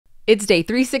It's day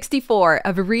 364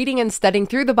 of reading and studying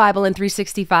through the Bible in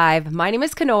 365. My name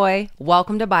is Kanoe.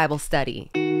 Welcome to Bible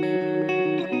study.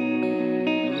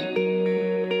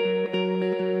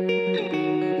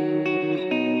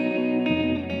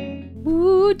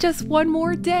 Ooh, just one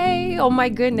more day. Oh my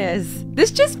goodness. This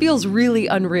just feels really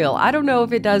unreal. I don't know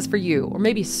if it does for you, or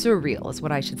maybe surreal is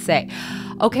what I should say.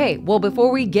 Okay, well, before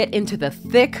we get into the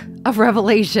thick of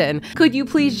Revelation, could you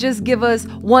please just give us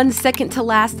 1 second to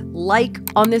last like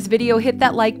on this video? Hit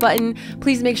that like button.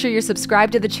 Please make sure you're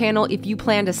subscribed to the channel if you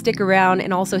plan to stick around,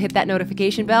 and also hit that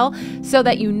notification bell so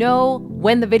that you know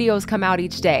when the videos come out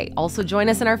each day. Also join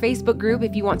us in our Facebook group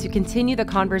if you want to continue the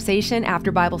conversation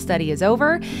after Bible study is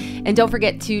over. And don't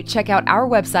forget to check out our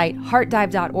website,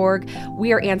 heartdive.org.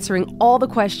 We are answering all the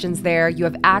questions there. You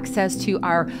have access to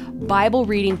our Bible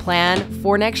reading plan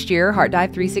for next year, Heart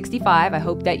Dive 365. I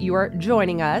hope that you are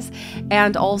joining us.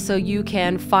 And also you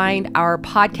can find our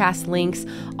podcast links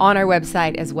on our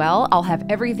website as well. I'll have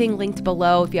everything linked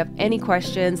below. If you have any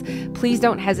questions, please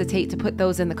don't hesitate to put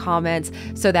those in the comments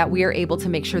so that we are able to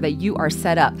make sure that you are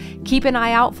set up. Keep an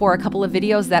eye out for a couple of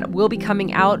videos that will be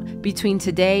coming out between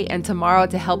today and tomorrow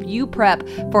to help you prep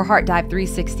for Heart Dive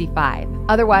 365.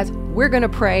 Otherwise, we're going to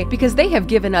pray because they have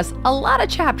given us a lot of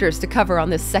chapters to cover on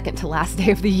this second to last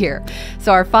day of the year.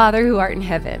 So our Father who art in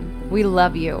heaven, we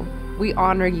love you. We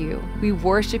honor you. We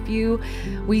worship you.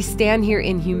 We stand here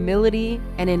in humility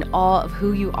and in awe of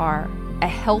who you are, a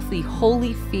healthy,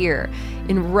 holy fear,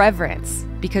 in reverence,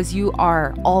 because you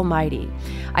are almighty.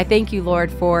 I thank you,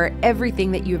 Lord, for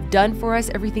everything that you have done for us,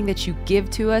 everything that you give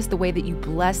to us, the way that you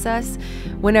bless us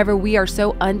whenever we are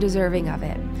so undeserving of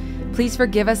it. Please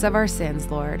forgive us of our sins,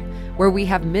 Lord, where we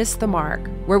have missed the mark,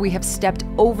 where we have stepped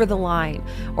over the line,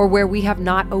 or where we have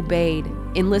not obeyed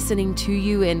in listening to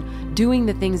you and doing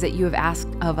the things that you have asked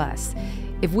of us.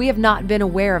 If we have not been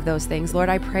aware of those things, Lord,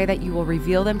 I pray that you will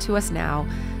reveal them to us now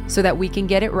so that we can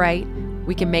get it right,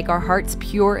 we can make our hearts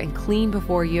pure and clean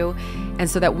before you, and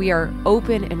so that we are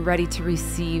open and ready to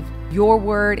receive your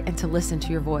word and to listen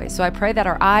to your voice. So I pray that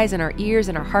our eyes and our ears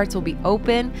and our hearts will be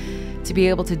open to be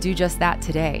able to do just that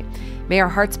today. May our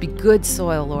hearts be good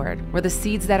soil, Lord, where the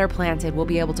seeds that are planted will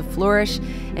be able to flourish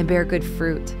and bear good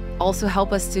fruit. Also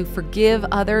help us to forgive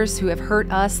others who have hurt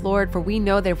us, Lord, for we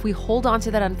know that if we hold on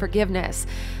to that unforgiveness,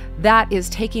 that is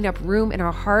taking up room in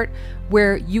our heart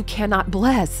where you cannot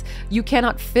bless, you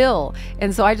cannot fill.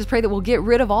 And so I just pray that we'll get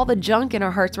rid of all the junk in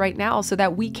our hearts right now so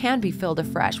that we can be filled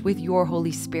afresh with your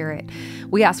Holy Spirit.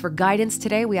 We ask for guidance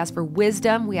today. We ask for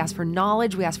wisdom. We ask for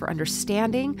knowledge. We ask for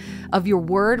understanding of your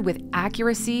word with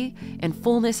accuracy and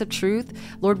fullness of truth.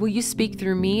 Lord, will you speak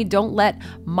through me? Don't let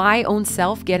my own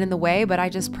self get in the way, but I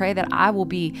just pray that I will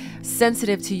be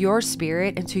sensitive to your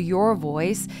spirit and to your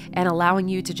voice and allowing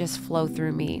you to just flow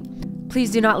through me.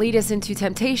 Please do not lead us into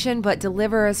temptation, but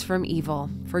deliver us from evil.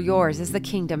 For yours is the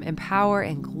kingdom and power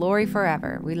and glory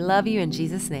forever. We love you in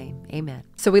Jesus' name. Amen.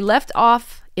 So we left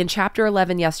off in chapter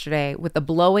 11 yesterday with the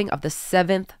blowing of the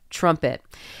 7th trumpet.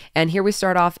 And here we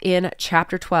start off in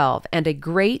chapter 12. And a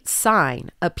great sign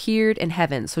appeared in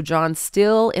heaven. So John's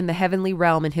still in the heavenly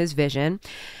realm in his vision.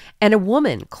 And a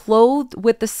woman clothed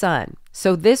with the sun.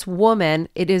 So this woman,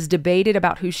 it is debated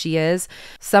about who she is.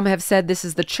 Some have said this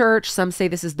is the church. Some say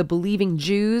this is the believing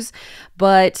Jews.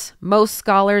 But most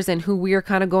scholars, and who we are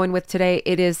kind of going with today,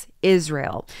 it is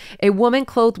Israel. A woman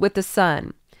clothed with the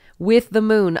sun, with the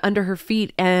moon under her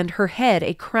feet, and her head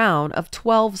a crown of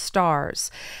 12 stars.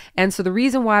 And so the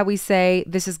reason why we say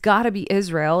this has got to be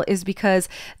Israel is because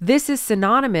this is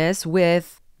synonymous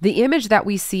with the image that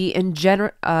we see in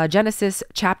Genesis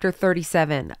chapter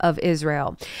 37 of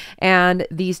Israel. And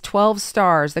these 12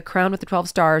 stars, the crown with the 12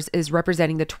 stars, is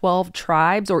representing the 12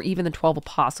 tribes or even the 12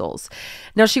 apostles.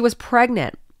 Now, she was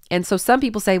pregnant. And so some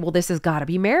people say, well, this has got to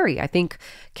be Mary. I think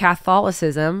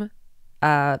Catholicism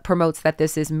promotes that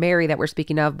this is Mary that we're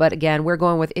speaking of. But again, we're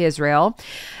going with Israel.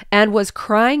 And was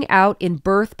crying out in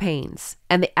birth pains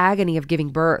and the agony of giving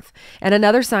birth. And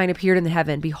another sign appeared in the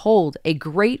heaven. Behold, a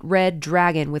great red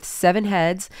dragon with 7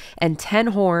 heads and 10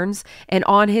 horns, and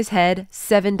on his head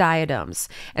 7 diadems.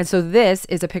 And so this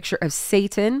is a picture of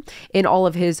Satan in all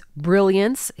of his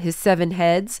brilliance, his 7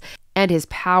 heads, and his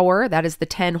power. That is the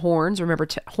 10 horns. Remember,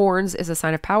 horns is a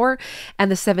sign of power.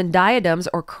 And the 7 diadems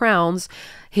or crowns,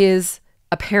 his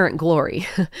apparent glory.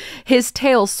 His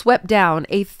tail swept down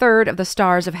 1/3 of the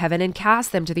stars of heaven and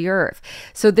cast them to the earth.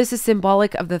 So this is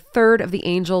symbolic of the 1/3 of the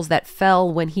angels that fell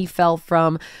when he fell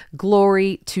from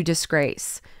glory to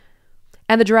disgrace.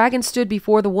 And the dragon stood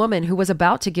before the woman who was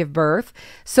about to give birth,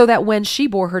 so that when she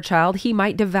bore her child, he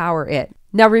might devour it.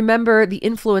 Now remember the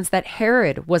influence that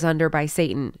Herod was under by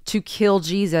Satan to kill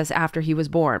Jesus after he was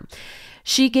born.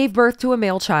 She gave birth to a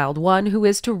male child, one who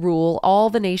is to rule all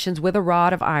the nations with a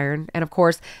rod of iron. And of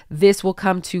course, this will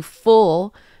come to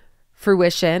full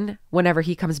fruition whenever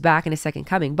he comes back in his second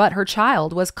coming. But her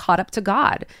child was caught up to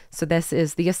God. So this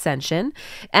is the ascension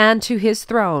and to his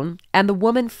throne. And the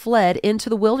woman fled into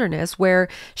the wilderness where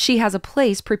she has a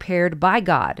place prepared by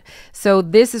God. So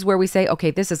this is where we say,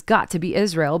 okay, this has got to be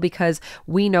Israel because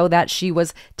we know that she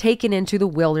was taken into the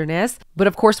wilderness. But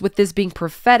of course, with this being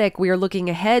prophetic, we are looking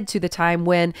ahead to the time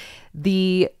when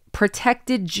the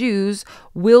protected Jews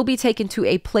will be taken to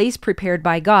a place prepared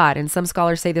by God. And some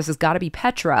scholars say this has got to be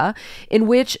Petra, in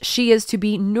which she is to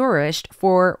be nourished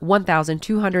for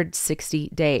 1,260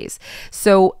 days.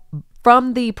 So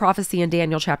from the prophecy in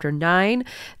Daniel chapter 9,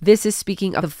 this is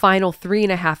speaking of the final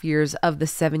 3.5 years of the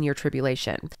 7-year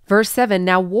tribulation. Verse 7,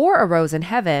 now war arose in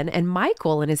heaven, and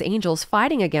Michael and his angels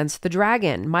fighting against the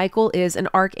dragon. Michael is an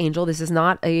archangel. This is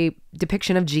not a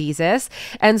depiction of Jesus.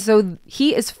 And so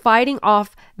he is fighting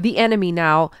off the enemy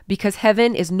now because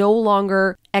heaven is no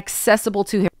longer accessible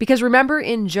to him. Because remember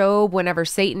in Job, whenever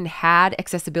Satan had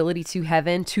accessibility to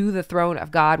heaven, to the throne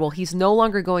of God, well, he's no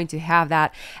longer going to have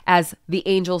that as the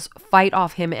angels fight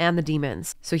off him and the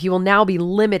demons. So he will now be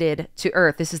limited to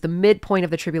earth. This is the midpoint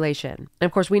of the tribulation. And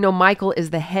of course, we know Michael is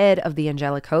the head of the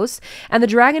angelic hosts, and the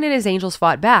dragon and his angels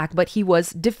fought back, but he was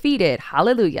defeated.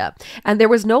 Hallelujah. And there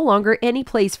was no longer any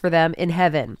place for them in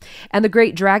heaven. And the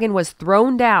great dragon was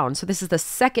thrown down. So this is the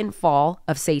second fall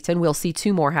of Satan. We'll see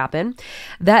 2 more happen.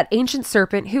 That ancient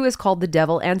serpent who is called the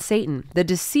devil and Satan, the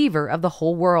deceiver of the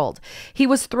whole world. He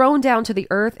was thrown down to the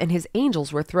earth, and his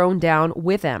angels were thrown down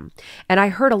with him. And I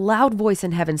heard a loud voice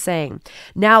in heaven saying,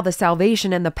 now the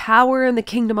salvation and the power and the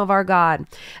kingdom of our God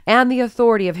and the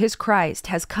authority of his Christ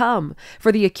has come,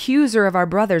 for the accuser of our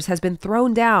brothers has been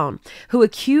thrown down, who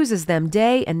accuses them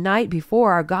day and night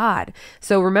before our God.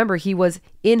 So remember, he was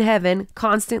in heaven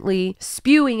constantly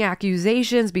spewing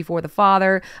accusations before the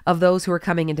Father of those who are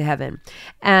coming into heaven.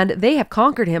 And they have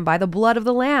conquered him by the blood of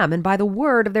the Lamb and by the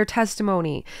word of their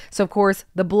testimony. So of course,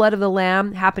 the blood of the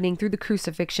Lamb happening through the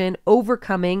crucifixion,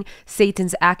 overcoming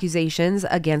Satan's accusations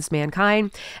against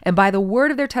mankind, and by the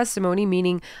word of their testimony,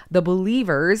 meaning the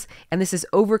believers, and this is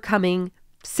overcoming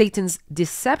Satan's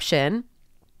deception.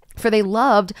 For they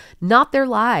loved not their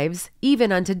lives,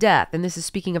 even unto death. And this is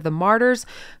speaking of the martyrs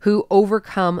who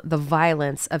overcome the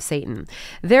violence of Satan.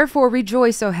 Therefore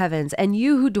rejoice, O heavens, and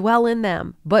you who dwell in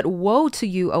them. But woe to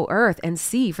you, O earth and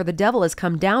sea, for the devil has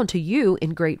come down to you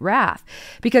in great wrath,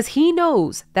 because he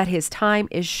knows that his time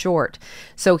is short.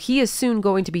 So he is soon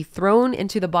going to be thrown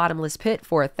into the bottomless pit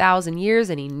for 1,000 years,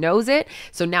 and he knows it.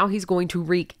 So now he's going to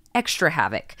wreak extra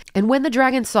havoc. And when the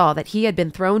dragon saw that he had been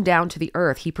thrown down to the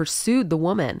earth, he pursued the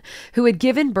woman who had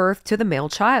given birth to the male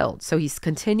child. So he's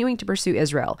continuing to pursue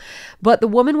Israel. But the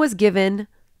woman was given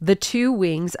the 2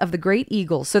 wings of the great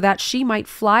eagle, so that she might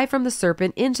fly from the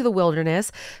serpent into the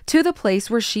wilderness to the place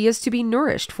where she is to be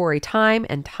nourished for a time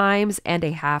and times and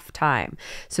a half time.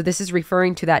 So this is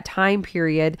referring to that time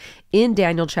period in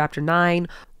Daniel chapter 9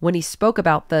 when he spoke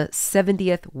about the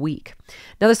 70th week.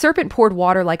 Now the serpent poured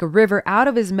water like a river out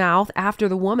of his mouth after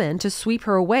the woman to sweep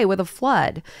her away with a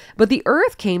flood. But the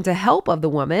earth came to help of the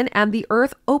woman, and the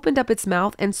earth opened up its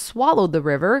mouth and swallowed the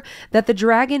river that the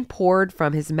dragon poured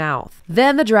from his mouth.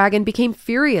 Then the dragon became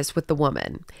furious with the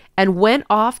woman and went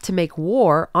off to make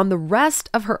war on the rest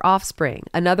of her offspring.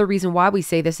 Another reason why we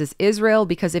say this is Israel,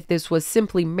 because if this was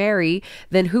simply Mary,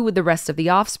 then who would the rest of the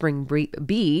offspring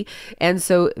be? And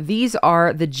so these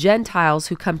are the Gentiles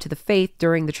who come to the faith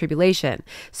during the tribulation.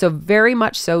 So very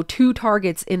much so, 2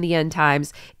 targets in the end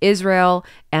times, Israel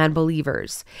and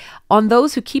believers. On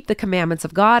those who keep the commandments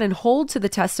of God and hold to the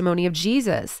testimony of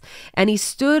Jesus. And he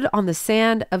stood on the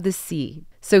sand of the sea.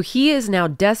 So he is now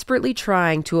desperately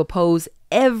trying to oppose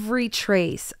every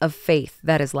trace of faith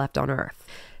that is left on earth.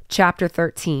 Chapter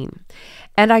 13.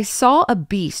 And I saw a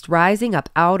beast rising up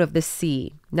out of the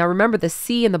sea. Now remember, the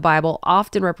sea in the Bible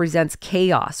often represents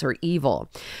chaos or evil,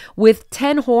 with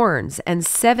 10 horns and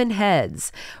 7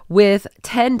 heads, with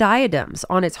 10 diadems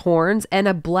on its horns and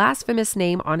a blasphemous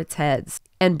name on its heads.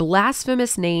 And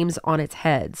blasphemous names on its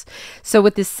heads. So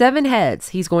with the 7 heads,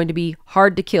 he's going to be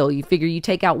hard to kill. You figure you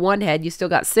take out 1 head, you still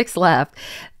got 6 left.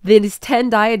 Then his 10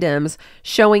 diadems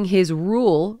showing his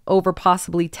rule over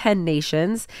possibly 10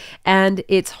 nations, and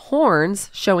its horns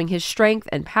showing his strength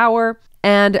and power.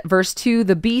 And verse 2,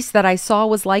 the beast that I saw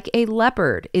was like a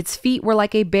leopard. Its feet were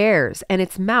like a bear's, and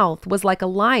its mouth was like a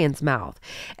lion's mouth.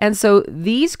 And so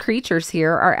these creatures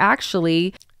here are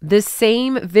actually the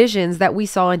same visions that we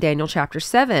saw in Daniel chapter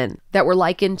 7 that were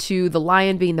likened to the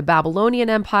lion being the Babylonian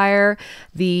Empire,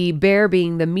 the bear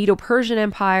being the Medo-Persian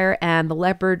Empire, and the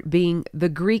leopard being the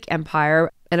Greek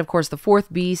Empire. and of course the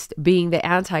fourth beast being the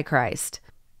Antichrist.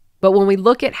 But when we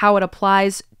look at how it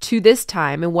applies to this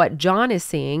time and what John is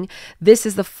seeing, this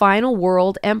is the final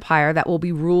world empire that will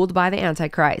be ruled by the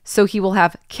Antichrist. So he will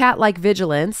have cat-like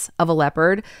vigilance of a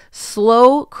leopard,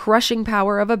 slow crushing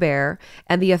power of a bear,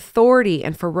 and the authority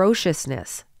and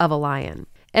ferociousness of a lion.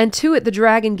 And to it the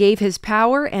dragon gave his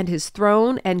power and his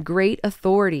throne and great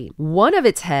authority. One of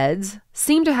its heads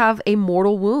seemed to have a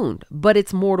mortal wound, but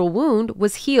its mortal wound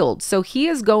was healed. So he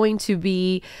is going to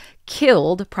be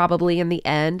killed probably in the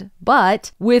end,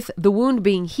 but with the wound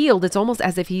being healed, it's almost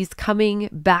as if he's coming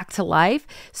back to life.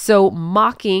 So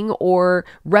mocking or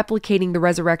replicating the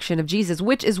resurrection of Jesus,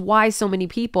 which is why so many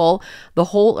people, the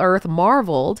whole earth,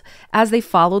 marveled as they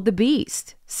followed the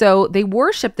beast. So they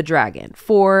worshiped the dragon,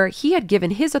 for he had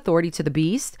given his authority to the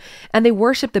beast, and they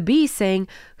worshiped the beast, saying,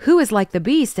 "Who is like the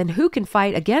beast, and who can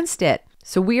fight against it?"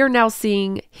 So we are now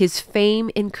seeing his fame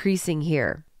increasing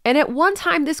here. And at one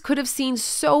time, this could have seemed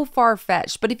so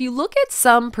far-fetched, but if you look at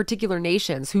some particular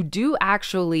nations who do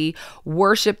actually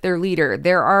worship their leader,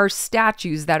 there are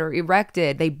statues that are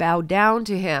erected, they bow down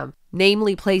to him,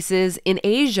 namely places in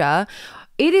Asia.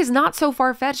 It is not so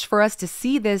far-fetched for us to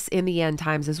see this in the end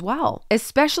times as well,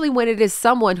 especially when it is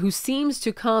someone who seems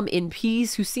to come in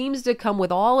peace, who seems to come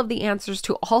with all of the answers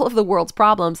to all of the world's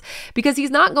problems, because he's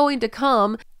not going to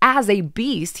come as a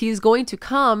beast. He's going to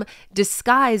come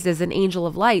disguised as an angel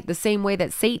of light, the same way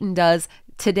that Satan does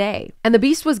today. And the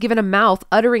beast was given a mouth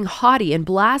uttering haughty and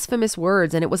blasphemous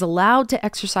words, and it was allowed to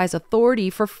exercise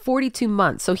authority for 42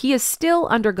 months. So he is still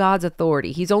under God's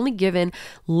authority. He's only given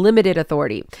limited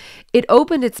authority. It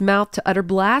opened its mouth to utter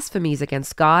blasphemies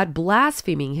against God,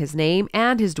 blaspheming his name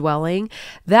and his dwelling,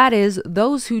 that is,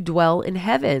 those who dwell in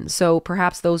heaven. So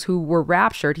perhaps those who were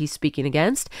raptured, he's speaking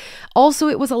against. Also,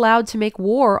 it was allowed to make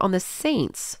war on the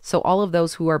saints, so all of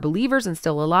those who are believers and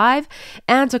still alive,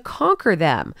 and to conquer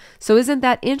them. So isn't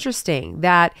that interesting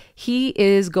that he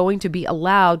is going to be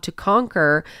allowed to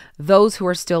conquer those who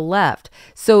are still left?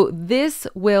 So this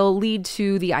will lead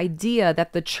to the idea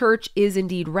that the church is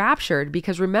indeed raptured,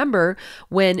 because remember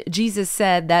when Jesus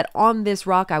said that on this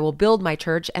rock I will build my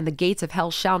church and the gates of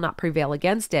hell shall not prevail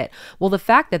against it. Well, the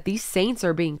fact that these saints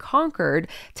are being conquered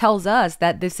tells us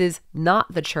that this is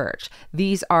not the church.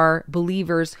 These are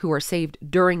believers who are saved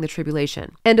during the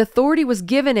tribulation. And authority was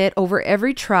given it over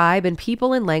every tribe and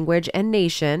people and language and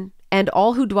nation, and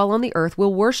all who dwell on the earth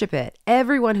will worship it,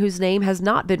 everyone whose name has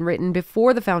not been written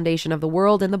before the foundation of the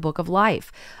world in the book of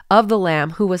life, of the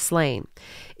Lamb who was slain.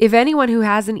 If anyone who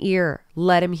has an ear,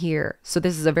 let him hear. So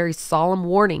this is a very solemn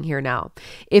warning here now.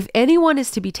 If anyone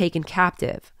is to be taken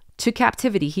captive, to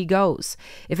captivity he goes.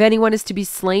 If anyone is to be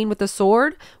slain with the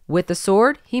sword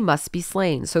he must be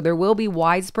slain. So there will be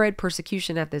widespread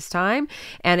persecution at this time,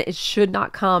 and it should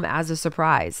not come as a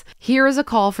surprise. Here is a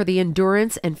call for the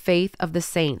endurance and faith of the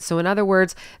saints. So in other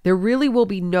words, there really will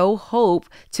be no hope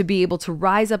to be able to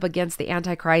rise up against the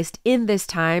Antichrist in this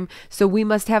time. So we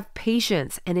must have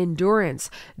patience and endurance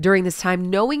during this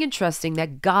time, knowing and trusting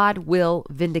that God will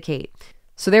vindicate.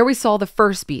 So there we saw the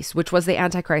first beast, which was the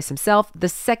Antichrist himself. The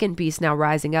second beast now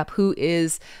rising up, who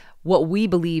is what we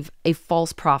believe a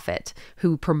false prophet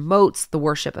who promotes the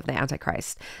worship of the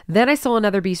Antichrist. Then I saw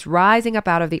another beast rising up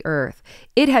out of the earth.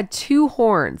 It had 2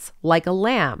 horns like a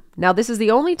lamb. Now this is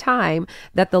the only time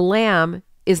that the lamb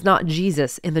is not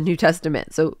Jesus in the New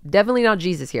Testament. So definitely not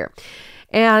Jesus here.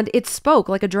 And it spoke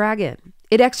like a dragon.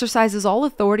 It exercises all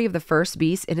authority of the first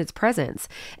beast in its presence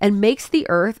and makes the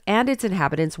earth and its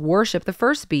inhabitants worship the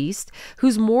first beast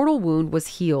whose mortal wound was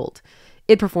healed.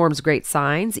 It performs great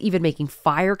signs, even making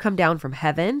fire come down from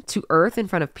heaven to earth in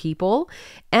front of people.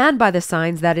 And by the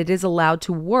signs that it is allowed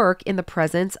to work in the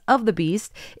presence of the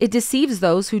beast, it deceives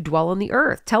those who dwell on the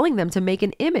earth, telling them to make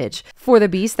an image for the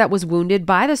beast that was wounded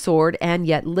by the sword and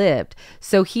yet lived.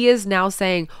 So he is now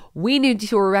saying, we need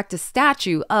to erect a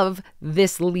statue of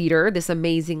this leader, this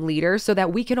amazing leader, so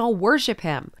that we can all worship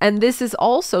him. And this is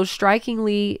also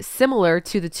strikingly similar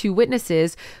to the 2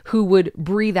 witnesses who would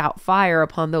breathe out fire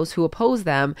upon those who oppose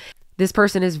them. This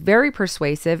person is very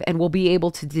persuasive and will be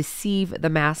able to deceive the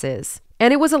masses.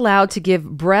 And it was allowed to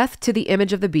give breath to the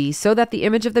image of the beast, so that the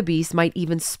image of the beast might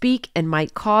even speak and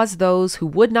might cause those who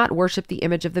would not worship the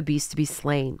image of the beast to be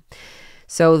slain.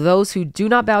 So those who do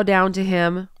not bow down to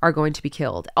him are going to be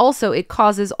killed. Also, it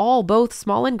causes all, both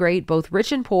small and great, both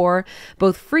rich and poor,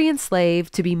 both free and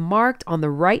slave, to be marked on the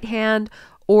right hand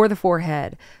or the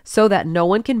forehead, so that no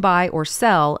one can buy or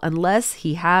sell unless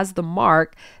he has the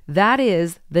mark, that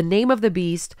is, the name of the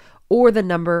beast or the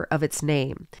number of its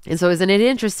name. And so isn't it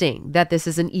interesting that this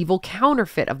is an evil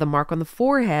counterfeit of the mark on the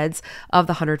foreheads of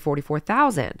the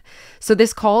 144,000? So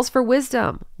this calls for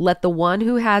wisdom. Let the one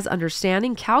who has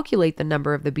understanding calculate the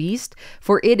number of the beast,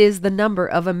 for it is the number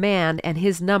of a man, and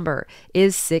his number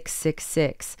is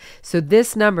 666. So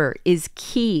this number is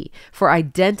key for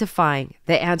identifying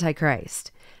the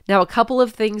Antichrist. Now, a couple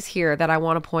of things here that I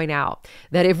want to point out,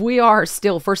 that if we are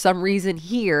still for some reason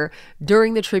here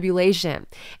during the tribulation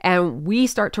and we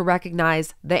start to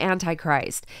recognize the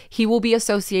Antichrist, he will be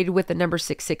associated with the number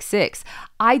 666.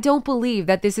 I don't believe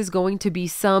that this is going to be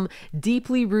some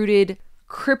deeply rooted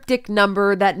cryptic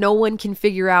number that no one can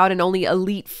figure out and only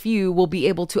elite few will be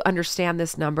able to understand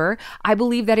this number. I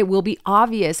believe that it will be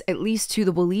obvious, at least to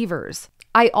the believers.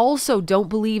 I also don't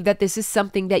believe that this is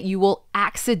something that you will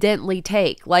accidentally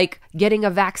take, like getting a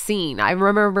vaccine. I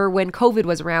remember when COVID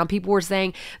was around, people were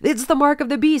saying, it's the mark of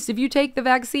the beast. If you take the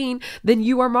vaccine, then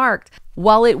you are marked.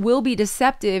 While it will be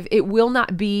deceptive, it will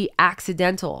not be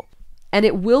accidental. And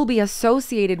it will be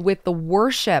associated with the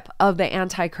worship of the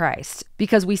Antichrist,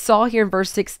 because we saw here in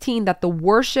verse 16 that the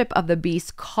worship of the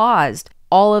beast caused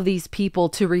all of these people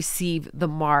to receive the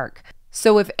mark.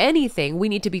 So if anything, we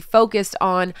need to be focused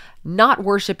on not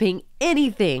worshiping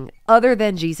anything other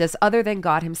than Jesus, other than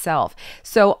God himself.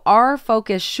 So our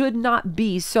focus should not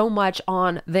be so much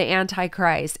on the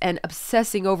Antichrist and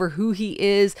obsessing over who he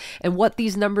is and what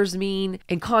these numbers mean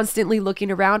and constantly looking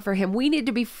around for him. We need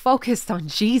to be focused on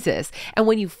Jesus. And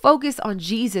when you focus on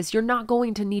Jesus, you're not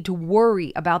going to need to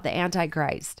worry about the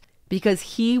Antichrist, because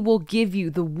he will give you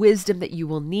the wisdom that you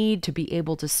will need to be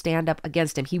able to stand up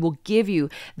against him. He will give you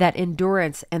that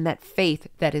endurance and that faith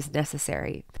that is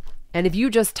necessary. And if you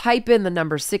just type in the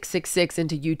number 666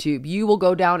 into YouTube, you will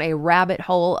go down a rabbit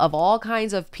hole of all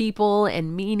kinds of people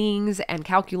and meanings and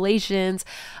calculations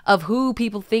of who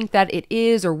people think that it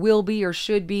is or will be or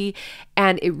should be.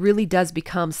 And it really does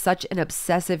become such an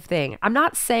obsessive thing. I'm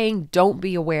not saying don't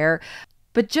be aware,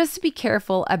 but just be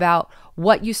careful about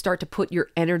what you start to put your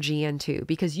energy into,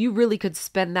 because you really could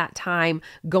spend that time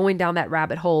going down that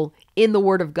rabbit hole in the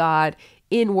Word of God,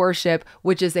 in worship,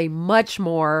 which is a much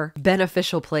more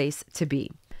beneficial place to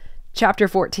be. Chapter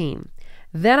 14.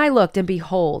 Then I looked, and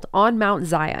behold, on Mount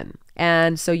Zion.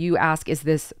 And so you ask, is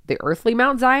this the earthly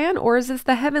Mount Zion or is this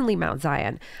the heavenly Mount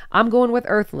Zion? I'm going with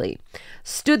earthly.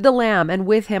 Stood the Lamb, and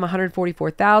with him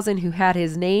 144,000 who had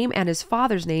his name and his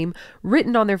father's name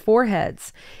written on their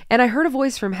foreheads. And I heard a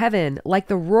voice from heaven like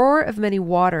the roar of many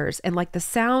waters and like the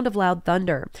sound of loud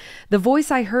thunder. The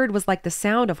voice I heard was like the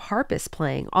sound of harpists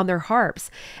playing on their harps.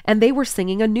 And they were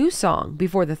singing a new song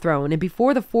before the throne and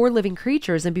before the four living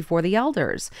creatures and before the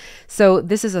elders. So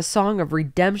this is a song of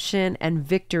redemption and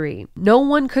victory. No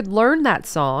one could learn that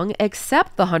song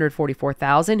except the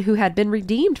 144,000 who had been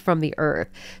redeemed from the earth.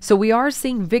 So we are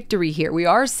seeing victory here. We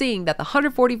are seeing that the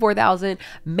 144,000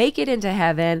 make it into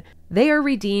heaven. They are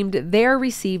redeemed. They are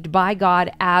received by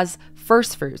God as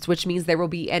first fruits, which means there will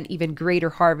be an even greater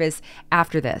harvest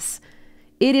after this.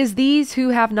 It is these who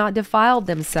have not defiled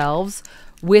themselves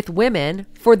with women,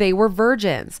 for they were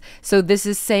virgins. So this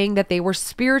is saying that they were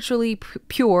spiritually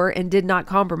pure and did not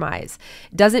compromise.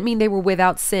 Doesn't mean they were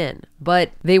without sin,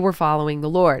 but they were following the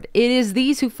Lord. It is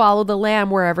these who follow the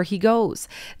Lamb wherever he goes.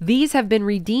 These have been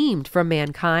redeemed from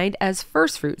mankind as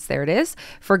first fruits, there it is,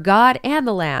 for God and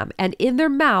the Lamb, and in their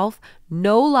mouth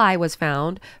no lie was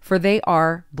found, for they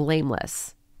are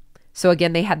blameless. So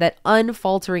again, they had that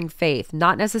unfaltering faith,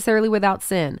 not necessarily without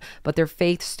sin, but their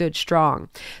faith stood strong.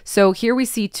 So here we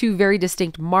see two very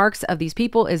distinct marks of these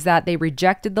people is that they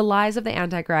rejected the lies of the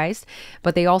Antichrist,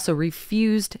 but they also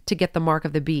refused to get the mark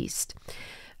of the beast.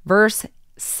 Verse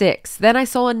 6. Then I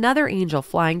saw another angel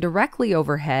flying directly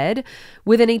overhead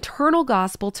with an eternal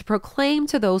gospel to proclaim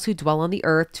to those who dwell on the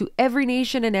earth, to every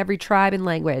nation and every tribe and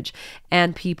language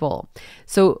and people.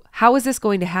 So how is this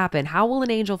going to happen? How will an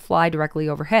angel fly directly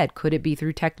overhead? Could it be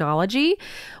through technology?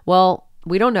 Well,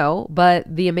 we don't know,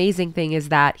 but the amazing thing is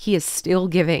that he is still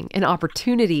giving an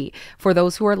opportunity for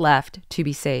those who are left to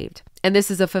be saved. And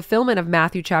this is a fulfillment of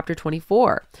Matthew chapter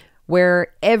 24. Where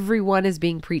everyone is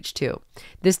being preached to.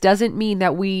 This doesn't mean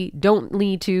that we don't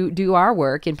need to do our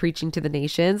work in preaching to the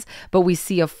nations, but we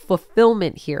see a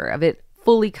fulfillment here of it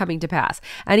fully coming to pass.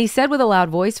 And he said with a loud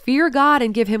voice, "Fear God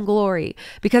and give him glory,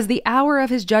 because the hour of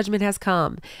his judgment has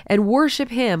come, and worship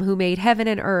him who made heaven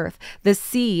and earth, the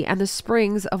sea and the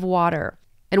springs of water."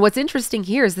 And what's interesting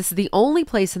here is this is the only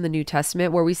place in the New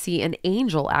Testament where we see an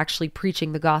angel actually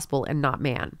preaching the gospel and not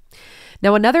man.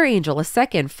 Now another angel, a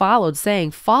second, followed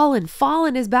saying, "Fallen,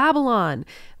 fallen is Babylon,"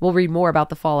 We'll read more about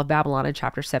the fall of Babylon in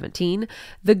chapter 17.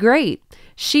 The great,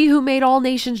 she who made all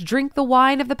nations drink the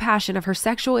wine of the passion of her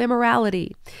sexual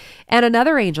immorality. And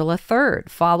another angel, a third,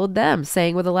 followed them,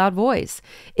 saying with a loud voice,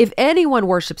 if anyone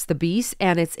worships the beast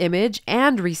and its image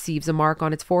and receives a mark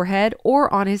on its forehead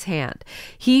or on his hand,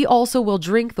 he also will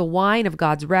drink the wine of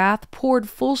God's wrath, poured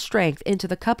full strength into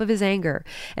the cup of his anger,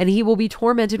 and he will be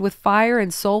tormented with fire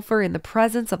and sulfur in the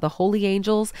presence of the holy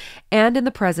angels and in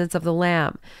the presence of the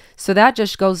Lamb. So that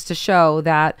just goes to show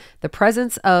that the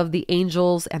presence of the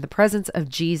angels and the presence of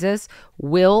Jesus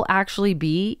will actually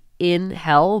be in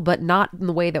hell, but not in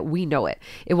the way that we know it.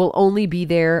 It will only be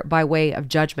there by way of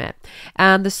judgment.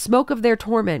 And the smoke of their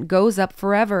torment goes up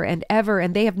forever and ever,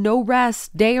 and they have no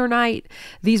rest day or night,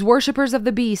 these worshipers of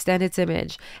the beast and its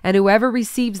image, and whoever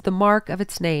receives the mark of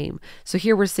its name. So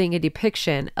here we're seeing a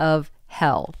depiction of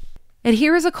hell. And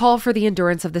here is a call for the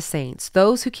endurance of the saints,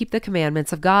 those who keep the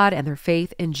commandments of God and their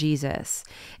faith in Jesus.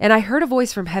 And I heard a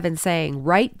voice from heaven saying,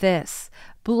 write this,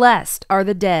 blessed are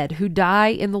the dead who die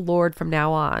in the Lord from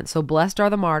now on. So blessed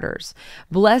are the martyrs.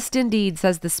 Blessed indeed,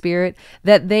 says the Spirit,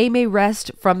 that they may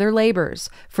rest from their labors,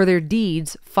 for their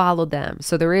deeds followed them.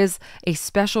 So there is a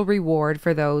special reward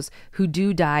for those who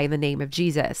do die in the name of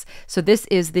Jesus. So this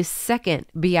is the second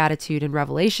beatitude in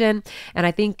Revelation. And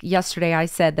I think yesterday I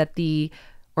said that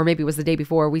or maybe it was the day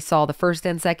before, we saw the first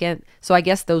and second. So I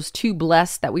guess those two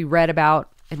blessed that we read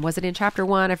about, and was it in chapter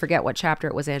 1? I forget what chapter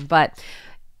it was in, but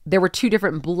there were two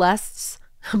different blesseds,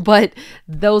 but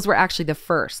those were actually the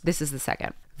first. This is the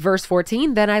second. Verse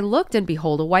 14, then I looked and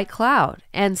behold a white cloud,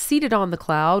 and seated on the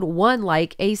cloud, one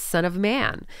like a son of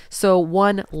man. So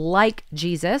one like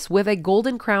Jesus with a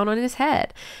golden crown on his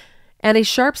head, and a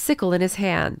sharp sickle in his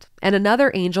hand. And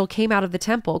another angel came out of the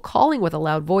temple, calling with a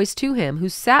loud voice to him who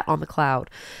sat on the cloud,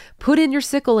 put in your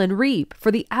sickle and reap,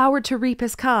 for the hour to reap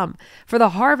has come, for the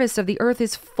harvest of the earth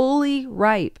is fully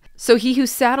ripe. So he who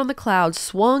sat on the cloud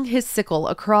swung his sickle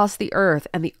across the earth,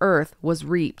 and the earth was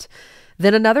reaped.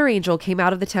 Then another angel came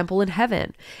out of the temple in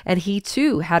heaven, and he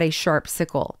too had a sharp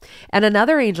sickle. And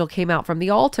another angel came out from the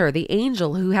altar, the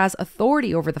angel who has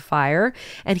authority over the fire,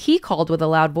 and he called with a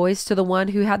loud voice to the one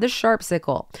who had the sharp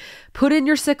sickle, put in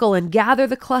your sickle and gather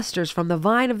the clusters from the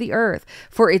vine of the earth,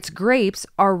 for its grapes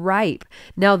are ripe.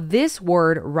 Now this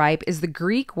word ripe is the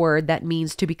Greek word that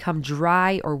means to become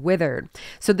dry or withered.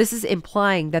 So this is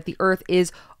implying that the earth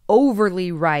is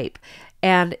overly ripe,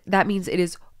 and that means it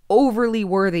is overly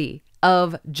worthy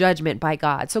of judgment by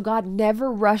God. So God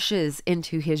never rushes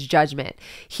into his judgment.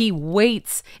 He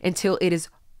waits until it is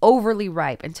overly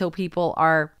ripe, until people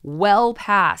are well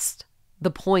past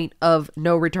the point of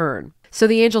no return. So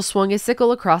the angel swung his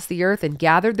sickle across the earth and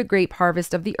gathered the grape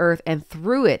harvest of the earth and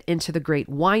threw it into the great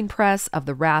winepress of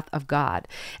the wrath of God.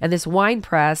 And this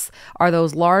winepress are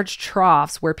those large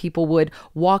troughs where people would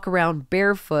walk around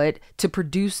barefoot to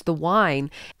produce the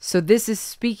wine. So this is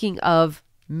speaking of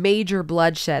major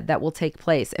bloodshed that will take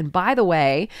place. And by the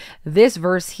way, this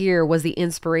verse here was the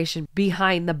inspiration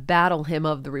behind the battle hymn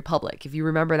of the Republic. If you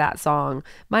remember that song,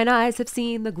 mine eyes have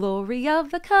seen the glory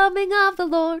of the coming of the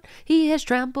Lord. He has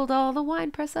trampled all the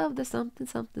winepress of the something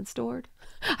something stored.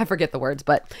 I forget the words,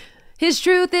 but his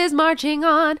truth is marching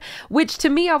on, which to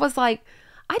me, I was like,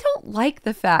 I don't like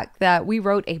the fact that we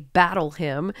wrote a battle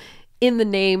hymn in the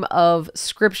name of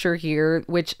scripture here,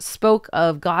 which spoke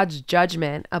of God's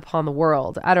judgment upon the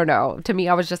world. I don't know. To me,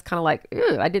 I was just kind of like,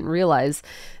 I didn't realize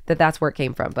that that's where it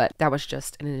came from, but that was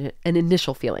just an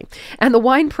initial feeling. And the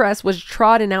winepress was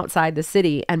trodden outside the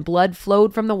city, and blood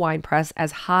flowed from the winepress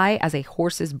as high as a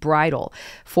horse's bridle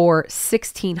for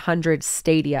 1,600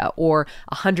 stadia, or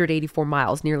 184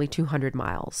 miles, nearly 200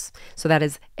 miles. So that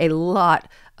is a lot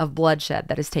of bloodshed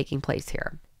that is taking place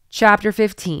here. Chapter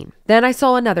 15. Then I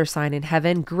saw another sign in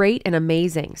heaven, great and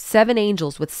amazing, 7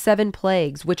 angels with 7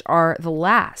 plagues, which are the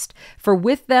last, for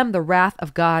with them the wrath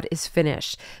of God is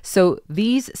finished. So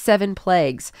these 7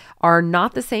 plagues are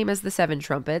not the same as the 7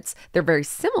 trumpets. They're very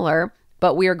similar,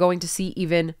 but we are going to see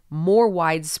even more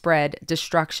widespread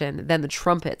destruction than the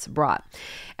trumpets brought.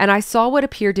 And I saw what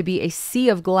appeared to be a sea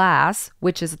of glass,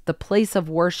 which is the place of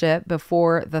worship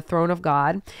before the throne of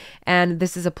God. And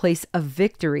this is a place of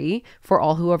victory for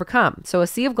all who overcome. So a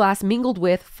sea of glass mingled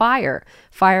with fire.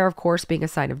 Fire, of course, being a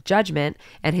sign of judgment,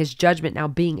 and his judgment now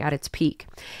being at its peak.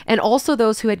 And also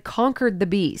those who had conquered the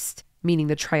beast, meaning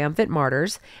the triumphant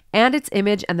martyrs, and its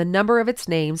image and the number of its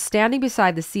name, standing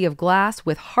beside the sea of glass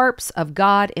with harps of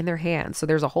God in their hands. So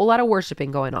there's a whole lot of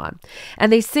worshiping going on.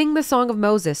 And they sing the song of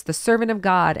Moses, the servant of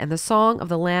God, and the song of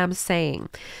the Lamb, saying,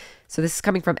 So this is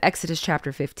coming from Exodus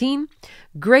chapter 15.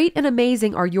 Great and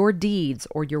amazing are your deeds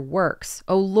or your works,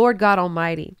 O Lord God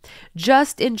Almighty.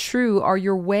 Just and true are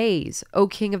your ways, O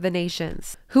King of the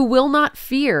nations, who will not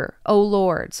fear, O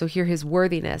Lord. So hear his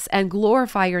worthiness and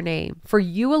glorify your name, for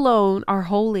you alone are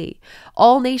holy.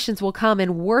 All nations will come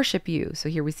and worship you. So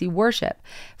here we see worship,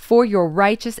 for your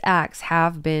righteous acts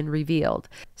have been revealed.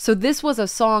 So this was a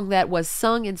song that was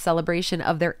sung in celebration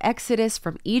of their exodus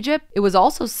from Egypt. It was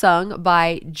also sung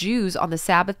by Jews on the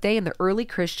Sabbath day and the early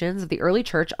Christians of the early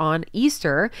church on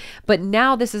Easter. But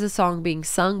now this is a song being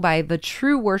sung by the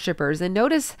true worshipers. And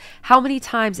notice how many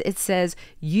times it says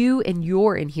you and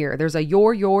your in here. There's a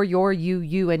your,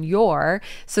 you, and your.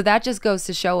 So that just goes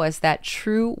to show us that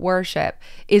true worship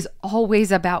is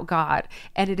always about God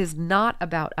and it is not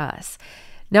about us.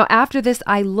 Now after this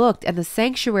I looked, and the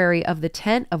sanctuary of the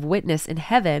tent of witness in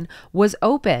heaven was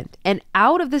opened, and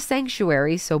out of the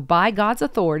sanctuary, so by God's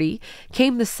authority,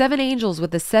 came the 7 angels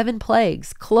with the 7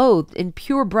 plagues, clothed in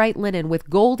pure bright linen with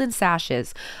golden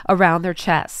sashes around their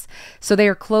chests. So they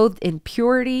are clothed in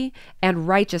purity and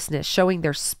righteousness, showing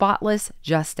their spotless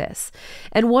justice.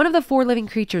 And one of the 4 living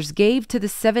creatures gave to the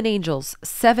 7 angels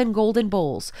 7 golden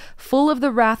bowls, full of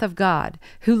the wrath of God,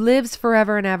 who lives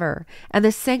forever and ever. And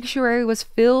the sanctuary was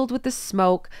filled with the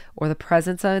smoke, or the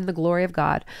presence and the glory of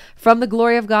God, from the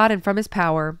glory of God and from his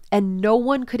power, and no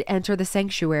one could enter the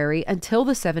sanctuary until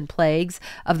the 7 plagues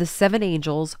of the 7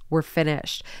 angels were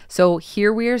finished. So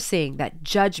here we are seeing that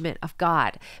judgment of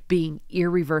God being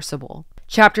irreversible.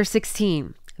 Chapter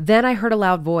 16. Then I heard a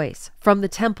loud voice from the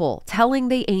temple telling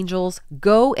the angels,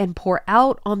 go and pour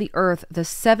out on the earth the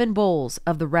 7 bowls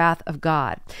of the wrath of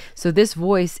God. So this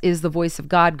voice is the voice of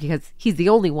God because he's the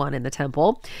only one in the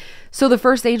temple. So the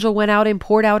first angel went out and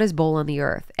poured out his bowl on the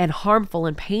earth, and harmful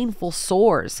and painful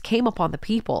sores came upon the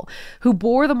people who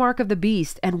bore the mark of the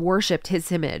beast and worshipped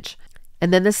his image.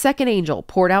 And then the second angel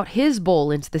poured out his bowl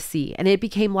into the sea, and it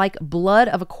became like blood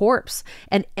of a corpse,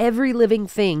 and every living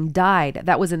thing died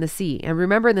that was in the sea. And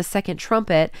remember in the second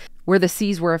trumpet, where the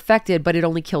seas were affected, but it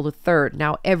only killed a third.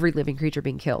 Now every living creature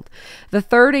being killed. The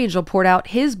third angel poured out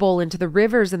his bowl into the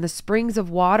rivers and the springs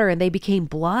of water, and they became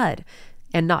blood,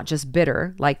 and not just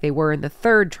bitter, like they were in the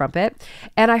third trumpet.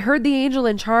 And I heard the angel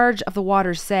in charge of the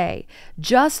waters say,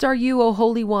 just are you, O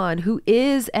Holy One, who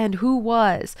is and who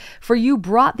was, for you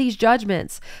brought these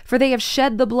judgments, for they have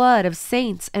shed the blood of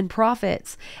saints and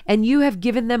prophets, and you have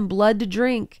given them blood to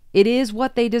drink. It is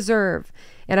what they deserve.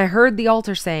 And I heard the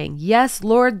altar saying, yes,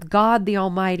 Lord God the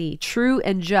Almighty, true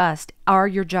and just are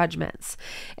your judgments.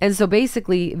 And so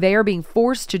basically they are being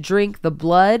forced to drink the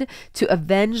blood to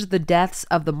avenge the deaths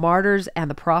of the martyrs and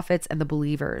the prophets and the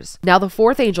believers. Now the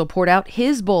fourth angel poured out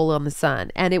his bowl on the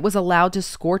sun, and it was allowed to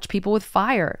scorch people with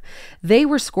fire. They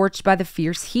were scorched by the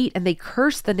fierce heat, and they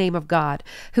cursed the name of God,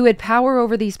 who had power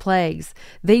over these plagues.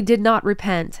 They did not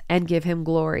repent and give him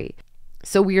glory.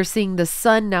 So we are seeing the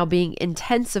sun now being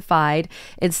intensified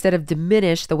instead of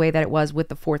diminished the way that it was with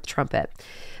the fourth trumpet.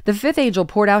 The fifth angel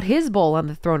poured out his bowl on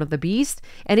the throne of the beast,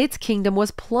 and its kingdom was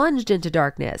plunged into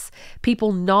darkness.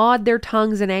 People gnawed their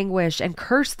tongues in anguish and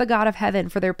cursed the God of heaven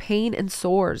for their pain and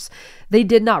sores. They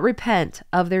did not repent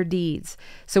of their deeds.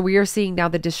 So we are seeing now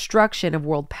the destruction of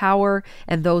world power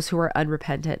and those who are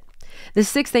unrepentant. The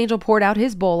sixth angel poured out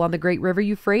his bowl on the great river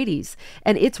Euphrates,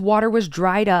 and its water was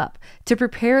dried up to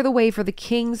prepare the way for the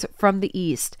kings from the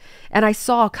east. And I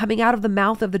saw coming out of the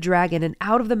mouth of the dragon, and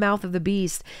out of the mouth of the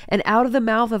beast, and out of the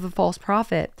mouth of the false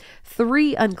prophet,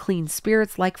 3 unclean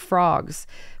spirits like frogs.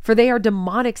 For they are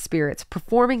demonic spirits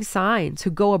performing signs,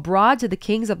 who go abroad to the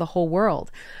kings of the whole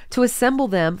world to assemble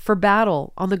them for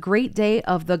battle on the great day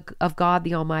of God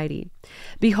the Almighty.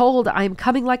 Behold, I am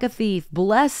coming like a thief.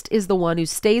 Blessed is the one who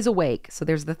stays awake. So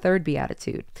there's the third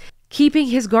beatitude. Keeping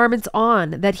his garments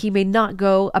on, that he may not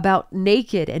go about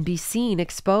naked and be seen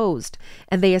exposed.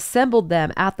 And they assembled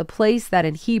them at the place that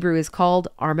in Hebrew is called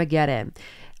Armageddon.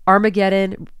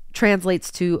 Armageddon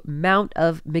translates to Mount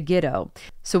of Megiddo.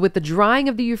 So with the drying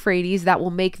of the Euphrates, that will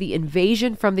make the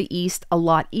invasion from the east a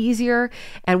lot easier.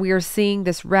 And we are seeing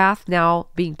this wrath now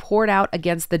being poured out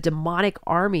against the demonic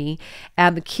army,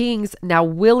 and the kings now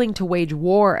willing to wage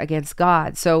war against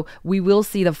God. So we will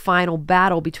see the final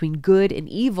battle between good and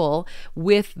evil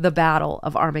with the battle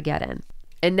of Armageddon.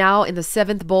 And now in the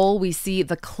seventh bowl, we see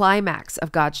the climax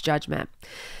of God's judgment.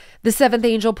 The seventh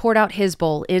angel poured out his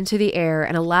bowl into the air,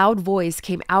 and a loud voice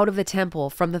came out of the temple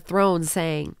from the throne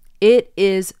saying, it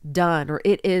is done, or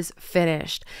it is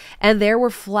finished. And there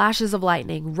were flashes of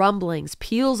lightning, rumblings,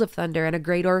 peals of thunder, and a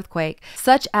great earthquake,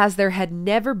 such as there had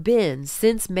never been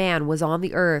since man was on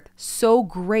the earth. So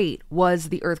great was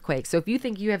the earthquake. So if you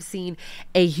think you have seen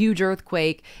a huge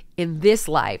earthquake in this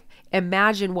life,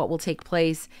 imagine what will take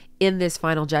place in this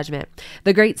final judgment.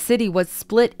 The great city was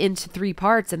split into 3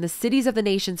 parts, and the cities of the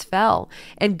nations fell.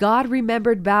 And God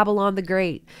remembered Babylon the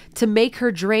Great to make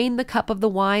her drain the cup of the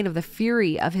wine of the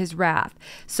fury of his wrath.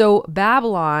 So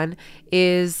Babylon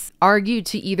is argued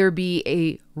to either be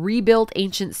a rebuilt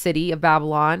ancient city of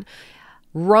Babylon,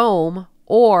 Rome,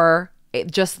 or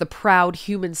just the proud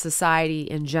human society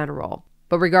in general.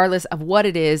 But regardless of what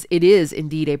it is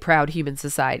indeed a proud human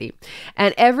society.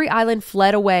 And every island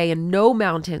fled away, and no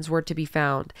mountains were to be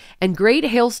found. And great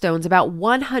hailstones, about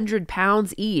 100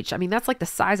 pounds each, I mean, that's like the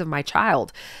size of my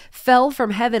child, fell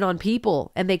from heaven on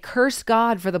people. And they cursed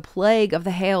God for the plague of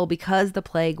the hail, because the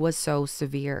plague was so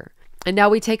severe. And now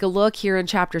we take a look here in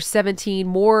chapter 17,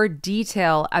 more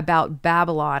detail about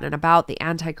Babylon and about the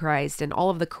Antichrist and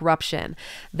all of the corruption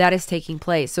that is taking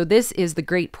place. So this is the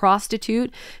great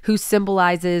prostitute who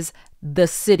symbolizes the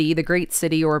city, the great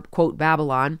city, or quote,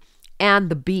 Babylon, and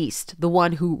the beast, the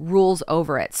one who rules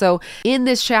over it. So in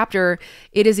this chapter,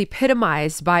 it is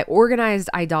epitomized by organized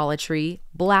idolatry,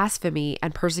 blasphemy,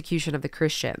 and persecution of the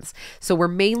Christians. So we're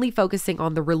mainly focusing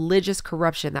on the religious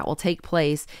corruption that will take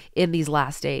place in these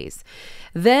last days.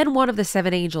 Then one of the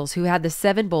 7 angels who had the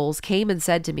 7 bowls came and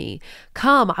said to me,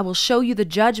 "Come, I will show you the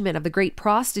judgment of the great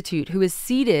prostitute who is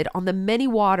seated on the many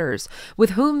waters,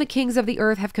 with whom the kings of the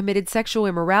earth have committed sexual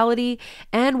immorality,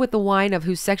 and with the wine of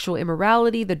whose sexual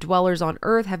immorality the dwellers on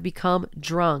earth have become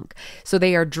drunk." So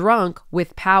they are drunk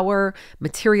with power,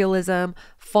 materialism,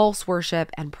 false worship,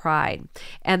 and pride.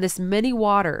 And this many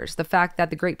waters, the fact that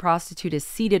the great prostitute is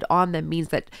seated on them, means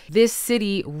that this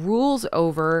city rules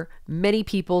over many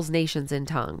peoples, nations, and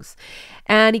tongues.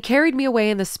 And he carried me away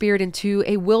in the spirit into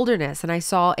a wilderness, and I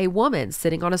saw a woman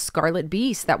sitting on a scarlet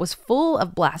beast that was full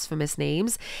of blasphemous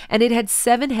names, and it had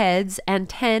 7 heads and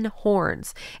 10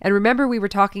 horns. And remember, we were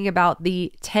talking about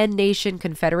the 10-nation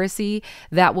confederacy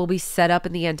that will be set up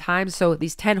in the end times. So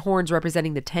these 10 horns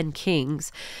representing the 10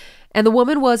 kings. And the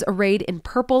woman was arrayed in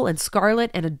purple and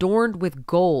scarlet and adorned with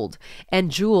gold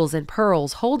and jewels and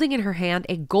pearls, holding in her hand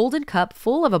a golden cup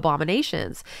full of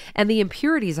abominations and the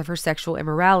impurities of her sexual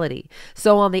immorality.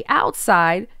 So on the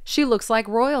outside, she looks like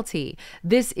royalty.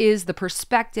 This is the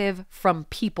perspective from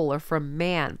people or from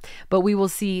man, but we will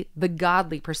see the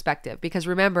godly perspective, because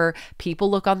remember, people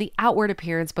look on the outward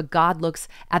appearance, but God looks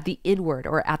at the inward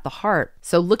or at the heart.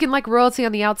 So looking like royalty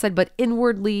on the outside, but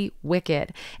inwardly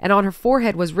wicked. And on her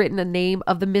forehead was written a name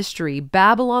of the mystery,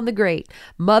 Babylon the Great,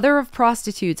 mother of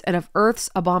prostitutes and of earth's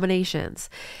abominations.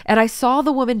 And I saw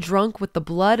the woman drunk with the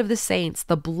blood of the saints,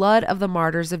 the blood of the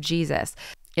martyrs of Jesus.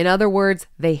 In other words,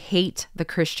 they hate the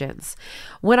Christians.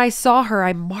 When I saw her,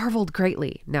 I marveled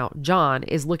greatly. Now, John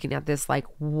is looking at this like,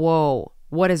 whoa,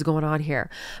 what is going on here?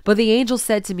 But the angel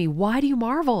said to me, "Why do you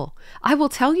marvel? I will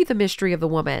tell you the mystery of the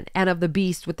woman and of the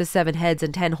beast with the 7 heads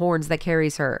and 10 horns that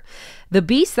carries her. The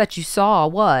beast that you saw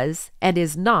was and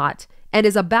is not, and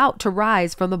is about to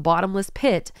rise from the bottomless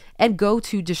pit and go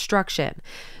to destruction."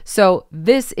 So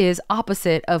this is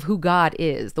opposite of who God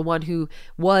is, the one who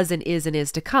was and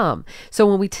is to come. So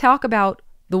when we talk about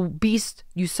the beast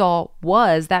you saw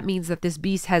was, that means that this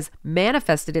beast has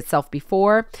manifested itself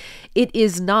before. It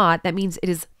is not, that means it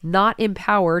is not in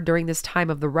power during this time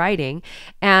of the writing,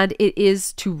 and it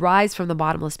is to rise from the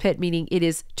bottomless pit, meaning it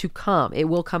is to come. It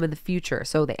will come in the future.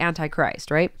 So the Antichrist,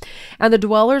 right? And the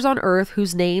dwellers on earth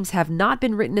whose names have not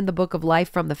been written in the book of life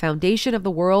from the foundation of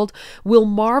the world will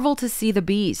marvel to see the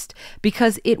beast,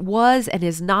 because it was and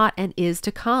is not and is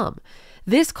to come.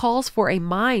 This calls for a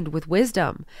mind with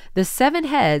wisdom. The 7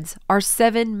 heads are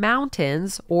 7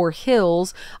 mountains or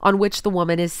hills on which the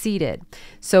woman is seated.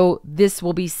 So this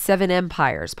will be 7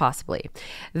 empires, possibly.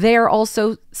 They are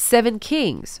also 7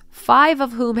 kings, 5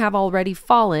 of whom have already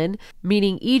fallen,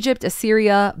 meaning Egypt,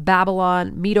 Assyria,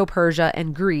 Babylon, Medo-Persia,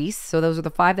 and Greece. So those are the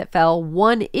 5 that fell.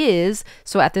 1 is,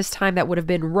 so at this time that would have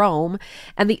been Rome,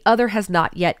 and the other has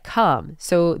not yet come.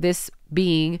 So this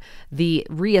being the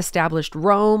reestablished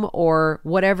Rome, or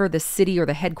whatever the city or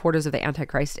the headquarters of the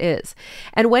Antichrist is.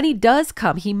 And when he does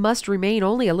come, he must remain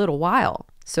only a little while.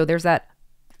 So there's that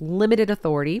limited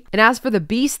authority. And as for the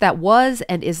beast that was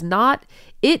and is not,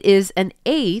 it is an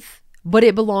 8th, but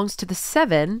it belongs to the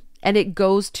 7, and it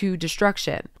goes to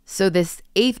destruction. So this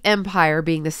 8th empire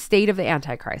being the state of the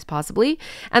Antichrist, possibly.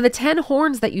 And the 10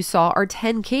 horns that you saw are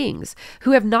 10 kings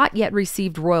who have not yet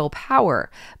received royal power,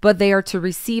 but they are to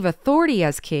receive authority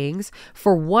as kings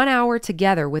for 1 hour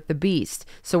together with the beast.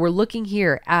 So we're looking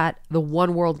here at the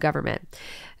one world government.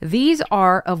 These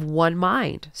are of one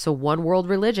mind, so one world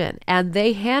religion, and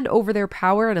they hand over their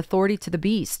power and authority to the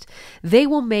beast. They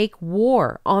will make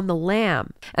war on the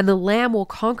Lamb, and the Lamb will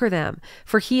conquer them,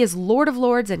 for he is Lord of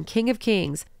lords and King of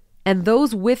kings, And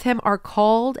those with him are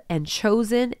called and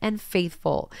chosen and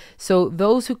faithful. So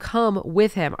those who come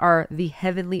with him are the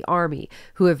heavenly army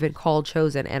who have been called,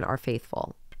 chosen, and are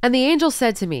faithful. And the angel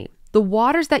said to me, the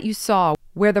waters that you saw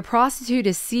where the prostitute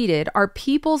is seated are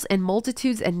peoples and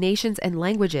multitudes and nations and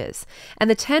languages. And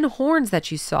the 10 horns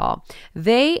that you saw,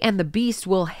 they and the beast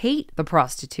will hate the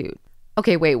prostitute.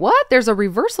 Okay, wait, what? There's a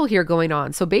reversal here going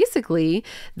on. So basically,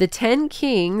 the 10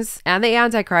 kings and the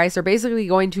Antichrist are basically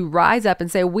going to rise up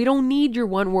and say, we don't need your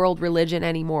one world religion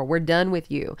anymore. We're done with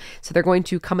you. So they're going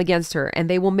to come against her, and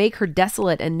they will make her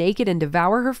desolate and naked and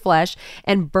devour her flesh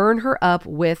and burn her up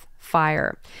with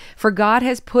fire. For God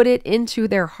has put it into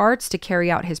their hearts to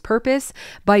carry out his purpose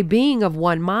by being of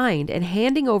one mind and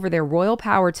handing over their royal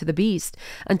power to the beast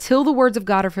until the words of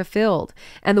God are fulfilled.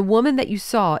 And the woman that you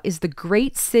saw is the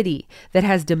great city that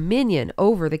has dominion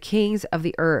over the kings of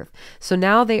the earth. So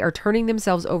now they are turning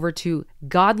themselves over to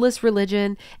godless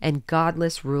religion and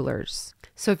godless rulers.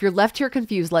 So if you're left here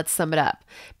confused, let's sum it up.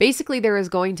 Basically, there is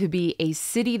going to be a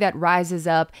city that rises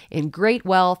up in great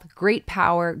wealth, great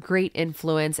power, great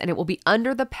influence, and it will be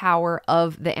under the power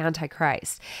of the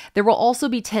Antichrist. There will also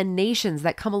be 10 nations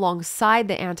that come alongside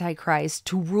the Antichrist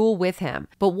to rule with him.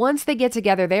 But once they get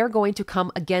together, they are going to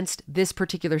come against this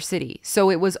particular city.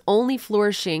 So it was only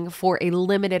flourishing for a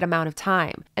limited amount of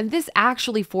time. And this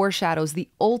actually foreshadows the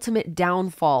ultimate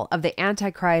downfall of the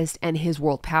Antichrist and his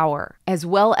world power, as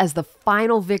well as the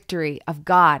final victory of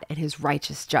God and his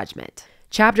righteous judgment.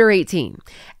 Chapter 18.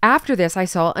 After this, I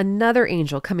saw another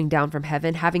angel coming down from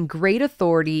heaven, having great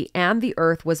authority, and the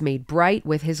earth was made bright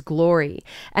with his glory.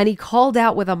 And he called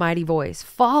out with a mighty voice,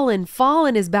 Fallen,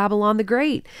 fallen is Babylon the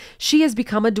Great. She has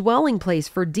become a dwelling place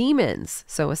for demons.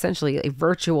 So essentially a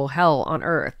virtual hell on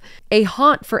earth. A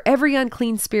haunt for every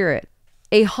unclean spirit.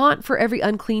 A haunt for every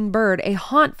unclean bird, a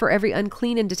haunt for every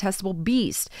unclean and detestable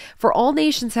beast. For all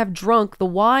nations have drunk the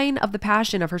wine of the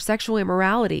passion of her sexual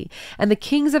immorality, and the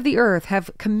kings of the earth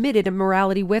have committed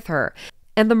immorality with her.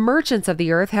 And the merchants of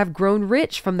the earth have grown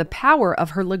rich from the power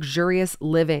of her luxurious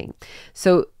living.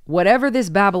 So whatever this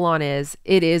Babylon is,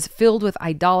 it is filled with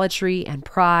idolatry and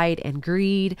pride and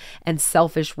greed and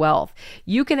selfish wealth.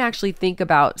 You can actually think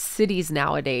about cities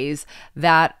nowadays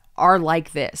that are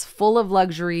like this, full of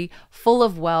luxury, full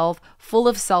of wealth, full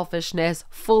of selfishness,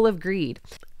 full of greed.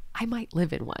 I might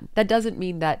live in one. That doesn't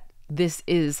mean that this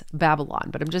is Babylon,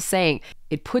 but I'm just saying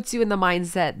it puts you in the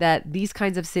mindset that these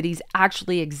kinds of cities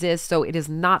actually exist, so it is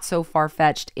not so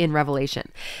far-fetched in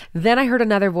Revelation. Then I heard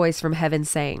another voice from heaven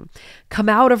saying, Come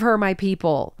out of her, my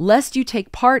people, lest you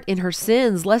take part in her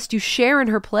sins, lest you share in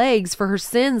her plagues, for her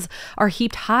sins are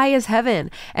heaped high as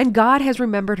heaven, and God has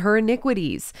remembered her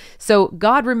iniquities. So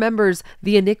God remembers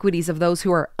the iniquities of those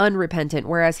who are unrepentant,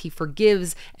 whereas he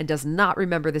forgives and does not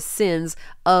remember the sins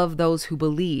of those who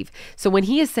believe. So when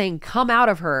he is saying, come out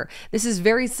of her, this is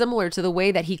very similar to the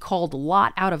way that he called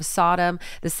Lot out of Sodom,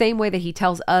 the same way that he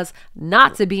tells us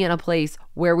not to be in a place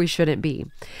where we shouldn't be.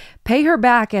 Pay her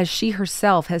back as she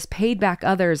herself has paid back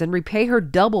others, and repay her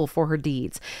double for her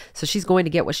deeds. So she's going to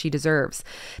get what she deserves.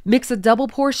 Mix a double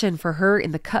portion for her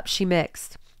in the cup she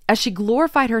mixed. As she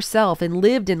glorified herself and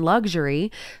lived in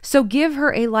luxury, so give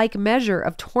her a like measure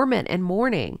of torment and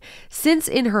mourning. Since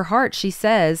in her heart she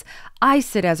says, I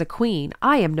sit as a queen,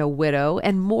 I am no widow,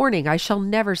 and mourning I shall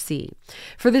never see.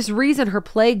 For this reason her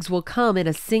plagues will come in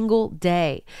a single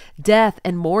day, death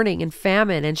and mourning and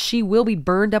famine, and she will be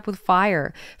burned up with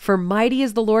fire. For mighty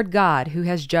is the Lord God who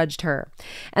has judged her.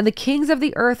 And the kings of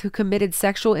the earth who committed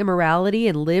sexual immorality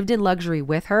and lived in luxury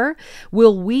with her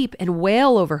will weep and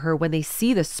wail over her when they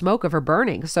see the smoke of her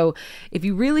burning. So if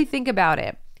you really think about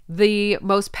it, the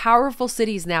most powerful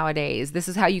cities nowadays, this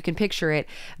is how you can picture it,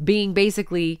 being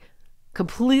basically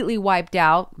completely wiped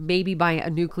out, maybe by a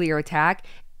nuclear attack.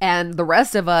 And the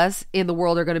rest of us in the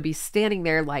world are going to be standing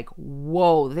there like,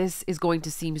 whoa, this is going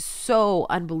to seem so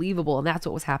unbelievable. And that's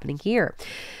what was happening here.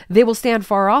 They will stand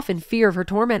far off in fear of her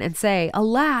torment and say,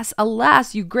 Alas,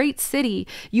 alas, you great city,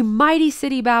 you mighty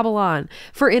city Babylon,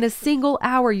 for in a single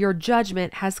hour your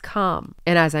judgment has come.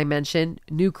 And as I mentioned,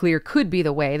 nuclear could be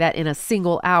the way that in a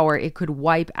single hour it could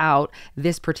wipe out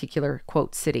this particular,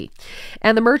 quote, city.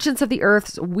 And the merchants of the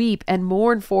earth weep and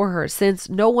mourn for her, since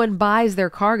no one buys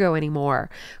their cargo anymore.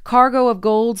 Cargo of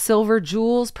gold, silver,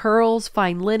 jewels, pearls,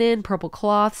 fine linen, purple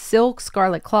cloth, silk,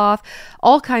 scarlet cloth,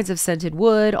 all kinds of scented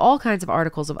wood, all kinds of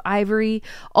articles of ivory,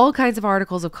 all kinds of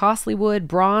articles of costly wood,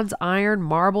 bronze, iron,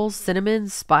 marbles, cinnamon,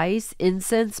 spice,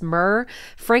 incense, myrrh,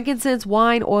 frankincense,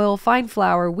 wine, oil, fine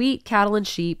flour, wheat, cattle, and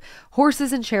sheep,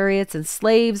 horses and chariots and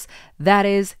slaves, that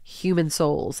is human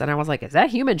souls. And I was like, is that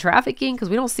human trafficking? Because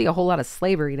we don't see a whole lot of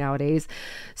slavery nowadays.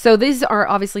 So these are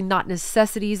obviously not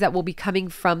necessities that will be coming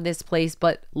from this place,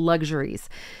 but but luxuries.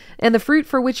 And the fruit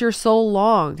for which your soul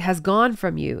longed has gone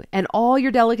from you, and all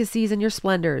your delicacies and your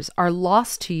splendors are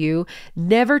lost to you,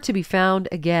 never to be found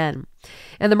again.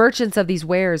 And the merchants of these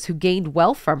wares who gained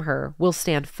wealth from her will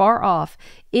stand far off,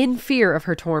 in fear of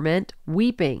her torment,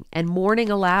 weeping and mourning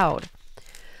aloud.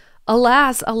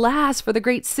 Alas, alas, for the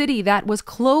great city that was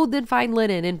clothed in fine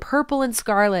linen, in purple and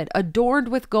scarlet, adorned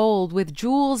with gold, with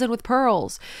jewels and with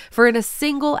pearls. For in a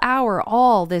single hour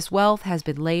all this wealth has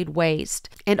been laid waste.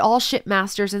 And all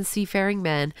shipmasters and seafaring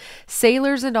men,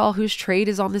 sailors and all whose trade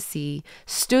is on the sea,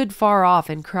 stood far off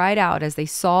and cried out as they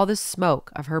saw the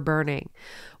smoke of her burning.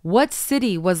 What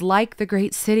city was like the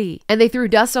great city? And they threw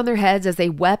dust on their heads as they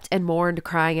wept and mourned,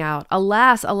 crying out,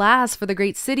 Alas, alas, for the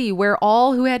great city, where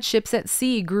all who had ships at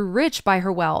sea grew rich by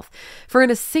her wealth. For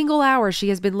in a single hour she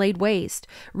has been laid waste.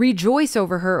 Rejoice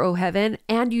over her, O heaven,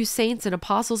 and you saints and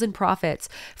apostles and prophets,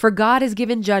 for God has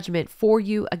given judgment for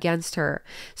you against her.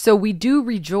 So we do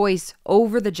rejoice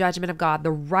over the judgment of God,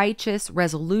 the righteous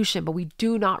resolution, but we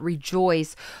do not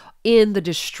rejoice in the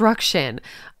destruction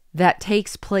that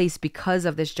takes place because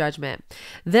of this judgment.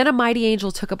 Then a mighty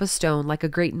angel took up a stone like a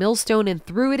great millstone and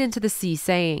threw it into the sea,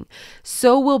 saying,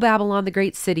 So will Babylon, the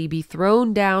great city, be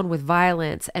thrown down with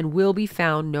violence and will be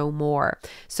found no more.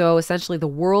 So essentially the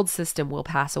world system will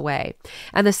pass away.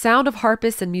 And the sound of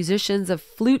harpists and musicians, of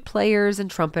flute players and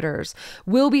trumpeters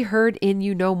will be heard in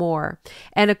you no more.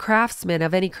 And a craftsman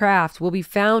of any craft will be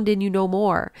found in you no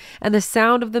more. And the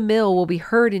sound of the mill will be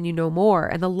heard in you no more.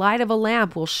 And the light of a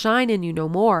lamp will shine in you no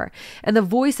more. And the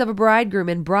voice of a bridegroom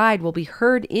and bride will be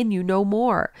heard in you no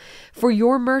more. For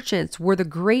your merchants were the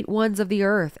great ones of the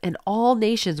earth, and all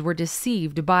nations were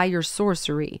deceived by your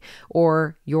sorcery,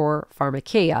 or your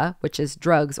pharmakeia, which is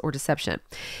drugs or deception.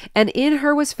 And in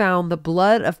her was found the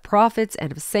blood of prophets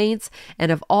and of saints,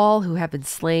 and of all who have been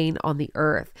slain on the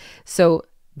earth. So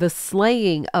the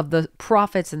slaying of the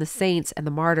prophets and the saints and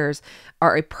the martyrs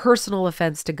are a personal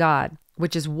offense to God,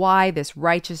 which is why this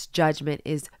righteous judgment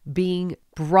is being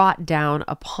brought down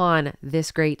upon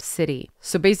this great city.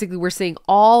 So basically, we're seeing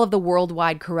all of the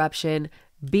worldwide corruption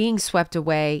being swept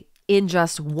away in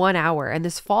just 1 hour. And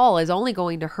this fall is only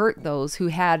going to hurt those who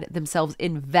had themselves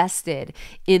invested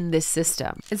in this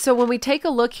system. And so when we take a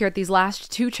look here at these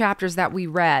last 2 chapters that we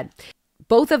read,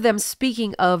 both of them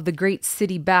speaking of the great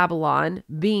city Babylon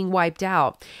being wiped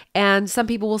out. And some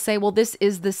people will say, well, this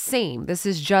is the same. This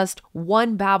is just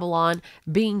one Babylon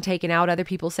being taken out. Other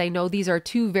people say, no, these are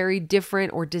 2 very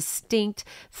different or distinct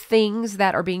things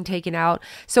that are being taken out.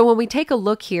 So when we take a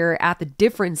look here at the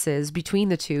differences between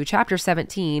the 2, chapter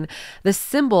 17, the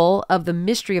symbol of the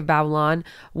mystery of Babylon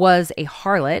was a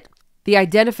harlot. The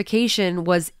identification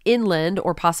was inland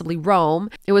or possibly Rome.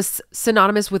 It was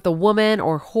synonymous with a woman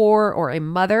or whore or a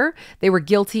mother. They were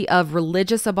guilty of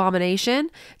religious abomination,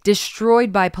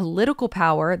 destroyed by political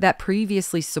power that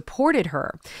previously supported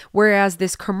her. Whereas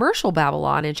this commercial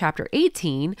Babylon in chapter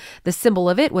 18, the symbol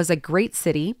of it was a great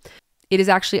city. It is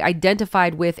actually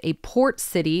identified with a port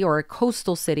city or a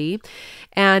coastal city,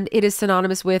 and it is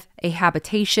synonymous with a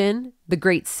habitation, the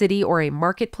great city, or a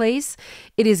marketplace.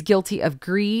 It is guilty of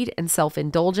greed and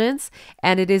self-indulgence,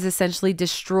 and it is essentially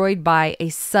destroyed by a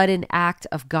sudden act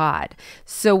of God.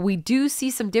 So we do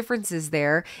see some differences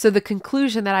there. So the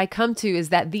conclusion that I come to is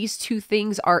that these 2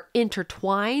 things are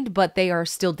intertwined, but they are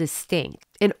still distinct.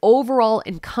 And overall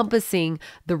encompassing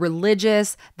the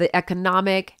religious, the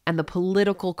economic, and the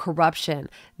political corruption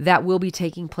that will be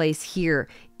taking place here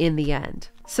in the end.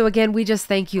 So again, we just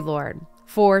thank you, Lord,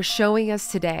 for showing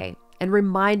us today and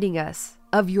reminding us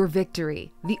of your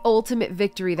victory, the ultimate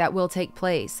victory that will take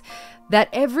place. That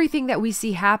everything that we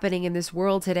see happening in this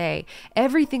world today,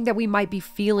 everything that we might be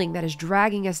feeling that is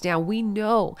dragging us down, we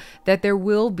know that there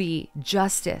will be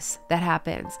justice that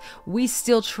happens. We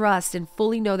still trust and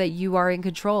fully know that you are in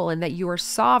control and that you are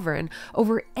sovereign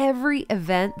over every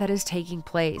event that is taking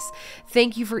place.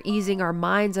 Thank you for easing our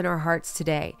minds and our hearts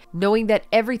today, knowing that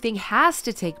everything has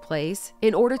to take place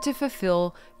in order to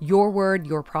fulfill your word,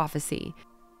 your prophecy,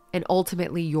 and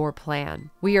ultimately your plan.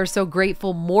 We are so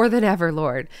grateful more than ever,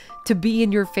 Lord, to be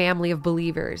in your family of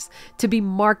believers, to be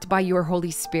marked by your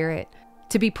Holy Spirit,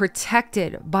 to be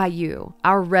protected by you,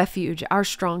 our refuge, our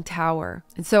strong tower.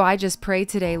 And so I just pray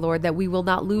today, Lord, that we will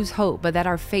not lose hope, but that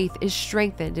our faith is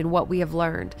strengthened in what we have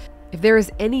learned. If there is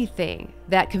anything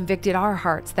that convicted our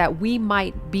hearts, that we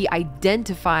might be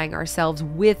identifying ourselves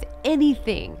with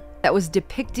anything that was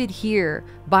depicted here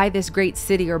by this great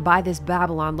city or by this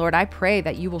Babylon, Lord, I pray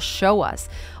that you will show us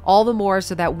all the more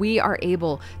so that we are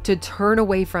able to turn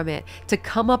away from it, to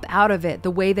come up out of it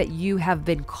the way that you have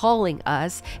been calling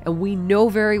us. And we know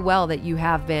very well that you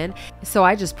have been. So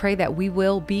I just pray that we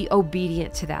will be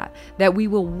obedient to that we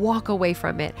will walk away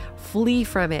from it, flee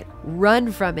from it,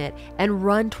 and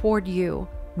run toward you.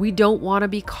 We don't want to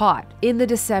be caught in the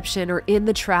deception or in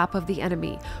the trap of the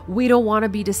enemy. We don't want to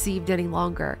be deceived any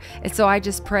longer. And so I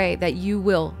just pray that you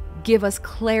will give us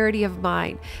clarity of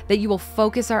mind, that you will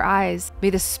focus our eyes.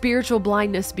 May the spiritual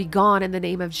blindness be gone in the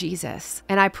name of Jesus.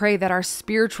 And I pray that our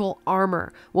spiritual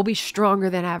armor will be stronger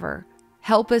than ever.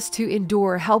 Help us to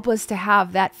endure. Help us to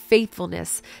have that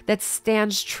faithfulness that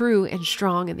stands true and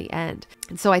strong in the end.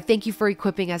 And so I thank you for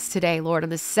equipping us today, Lord, on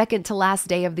the second to last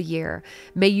day of the year.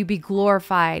 May you be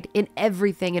glorified in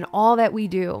everything and all that we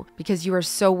do, because you are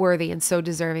so worthy and so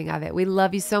deserving of it. We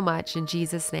love you so much. In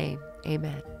Jesus' name,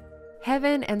 amen.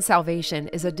 Heaven and salvation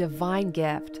is a divine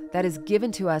gift that is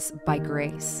given to us by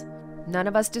grace. None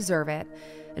of us deserve it.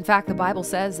 In fact, the Bible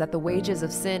says that the wages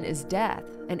of sin is death,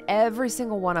 and every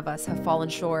single one of us have fallen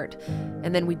short,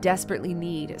 and then we desperately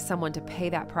need someone to pay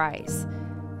that price.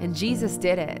 And Jesus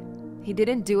did it. He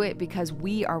didn't do it because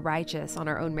we are righteous on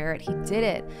our own merit. He did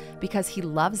it because he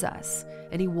loves us,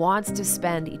 and he wants to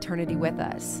spend eternity with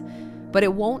us. But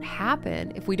it won't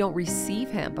happen if we don't receive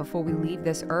him before we leave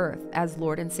this earth as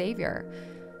Lord and Savior.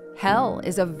 Hell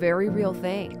is a very real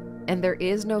thing. And there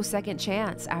is no second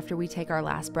chance after we take our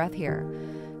last breath here.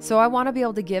 So I want to be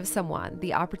able to give someone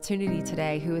the opportunity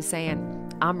today who is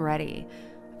saying, I'm ready.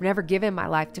 I've never given my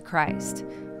life to Christ.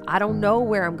 I don't know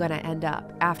where I'm going to end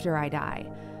up after I die.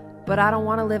 But I don't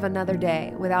want to live another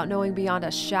day without knowing beyond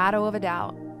a shadow of a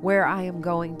doubt where I am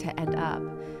going to end up.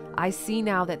 I see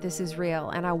now that this is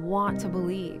real and I want to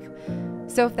believe.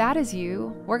 So if that is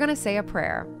you, we're going to say a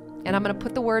prayer. And I'm going to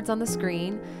put the words on the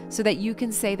screen so that you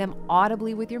can say them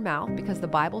audibly with your mouth, because the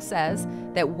Bible says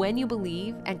that when you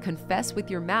believe and confess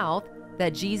with your mouth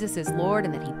that Jesus is Lord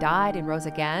and that he died and rose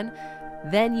again,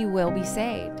 then you will be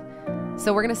saved.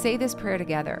 So we're going to say this prayer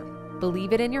together.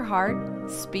 Believe it in your heart,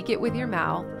 speak it with your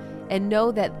mouth, and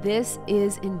know that this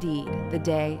is indeed the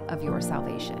day of your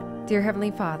salvation. Dear Heavenly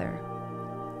Father,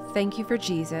 thank you for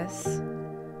Jesus.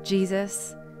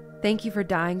 Jesus, thank you for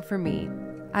dying for me.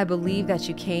 I believe that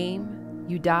you came,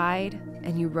 you died,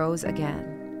 and you rose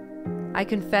again. I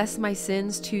confess my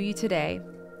sins to you today,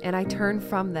 and I turn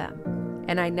from them,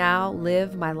 and I now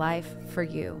live my life for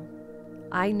you.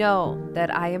 I know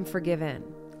that I am forgiven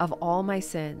of all my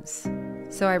sins,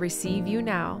 so I receive you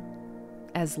now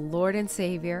as Lord and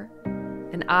Savior,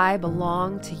 and I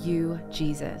belong to you,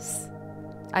 Jesus.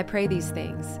 I pray these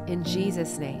things in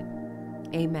Jesus' name.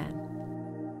 Amen.